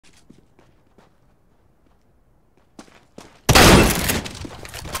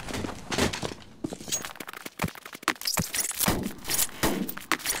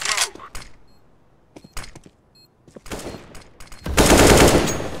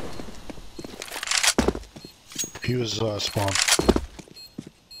He was spawned.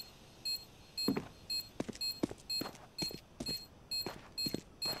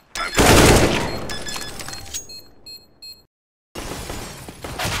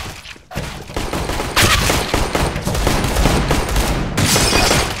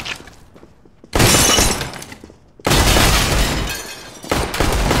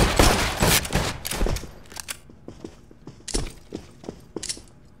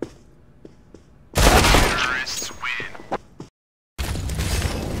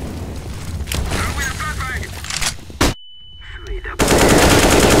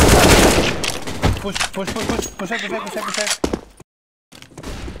 Push back.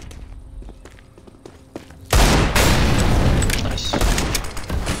 Nice.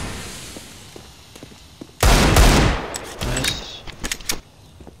 Nice.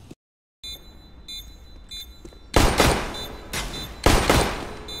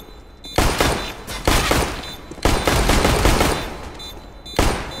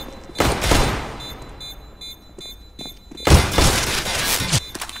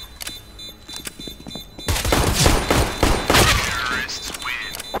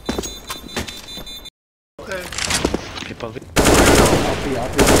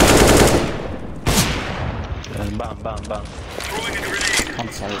 Bam. I'm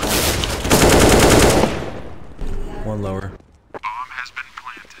sorry. One lower. Bomb has been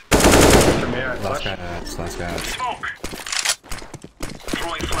planted. Last guy. Smoke.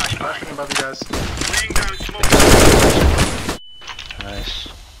 Throwing flashbang. Flashing above you guys. Laying down smoke. Nice.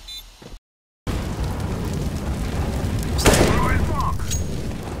 Throwing bomb.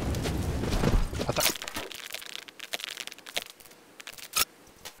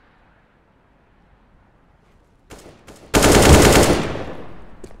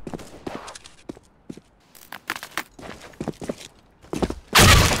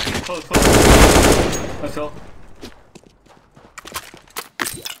 Close. Let's go.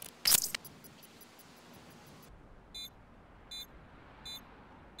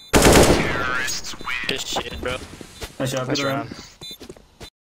 Terrorists win. Good shit, bro. Nice job. Nice Good round.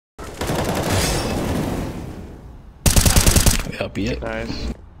 I'll be it.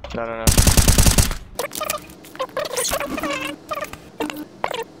 Nice. No.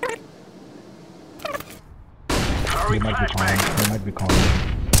 He might be calling.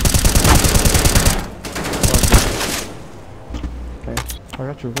 Okay. I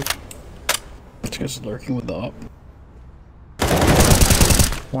got you. This guy's lurking with the up.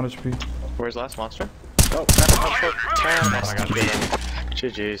 1 HP. Where's last monster? Oh, damn. I got you.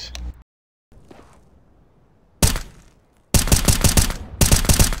 GG's.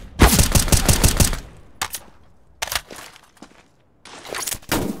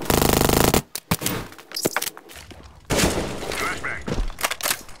 Flashbang.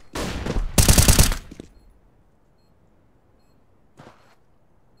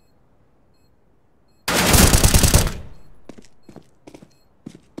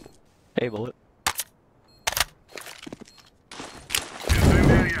 Hey, bullet.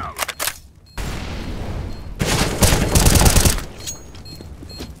 Incendiary out.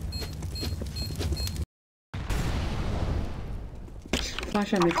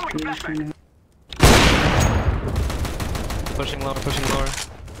 Flash on XP right now. Pushing lower.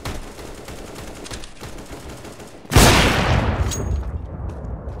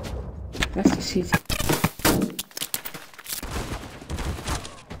 That's the CT.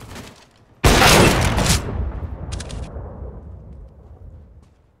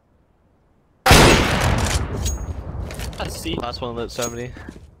 See. Last one lit 70.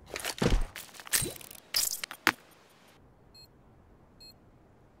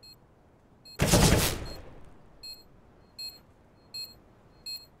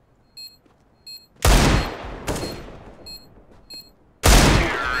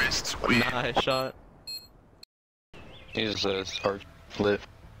 Terrorists win. Nice shot. He's a hard flip.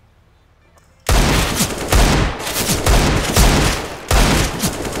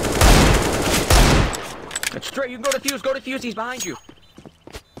 It's straight, you can go to fuse, he's behind you.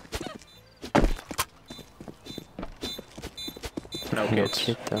 No hits.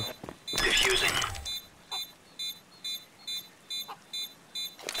 though. Diffusing.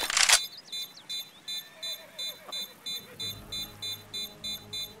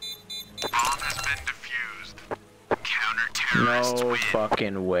 Bomb has been defused. Counter-terrorists No win.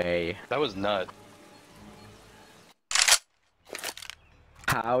 fucking way. That was nut.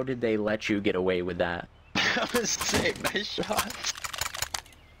 How did they let you get away with that? That was sick. Nice shot.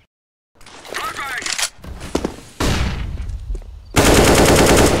 Flashbang.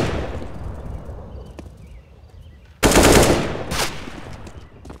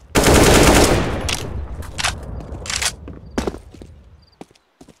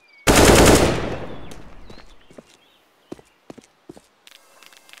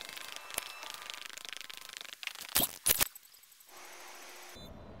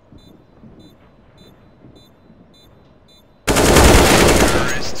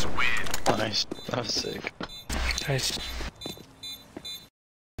 Nice. That was sick. Nice.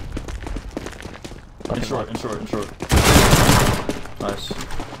 In short. Nice.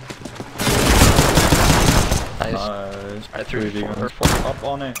 Nice. Nice. I threw Really four. good. Up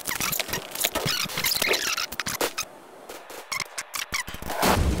on it.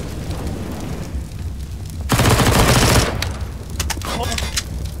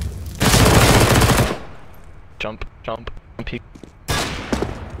 Jump. Peek.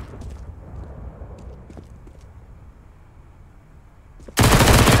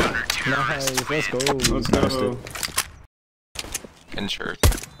 Nice, let's go. Let's Missed go. it. Insured.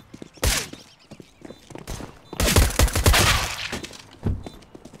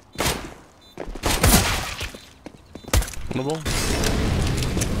 Mobile.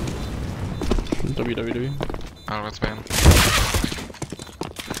 WWW. Oh, what's man?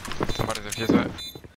 Somebody defuse it.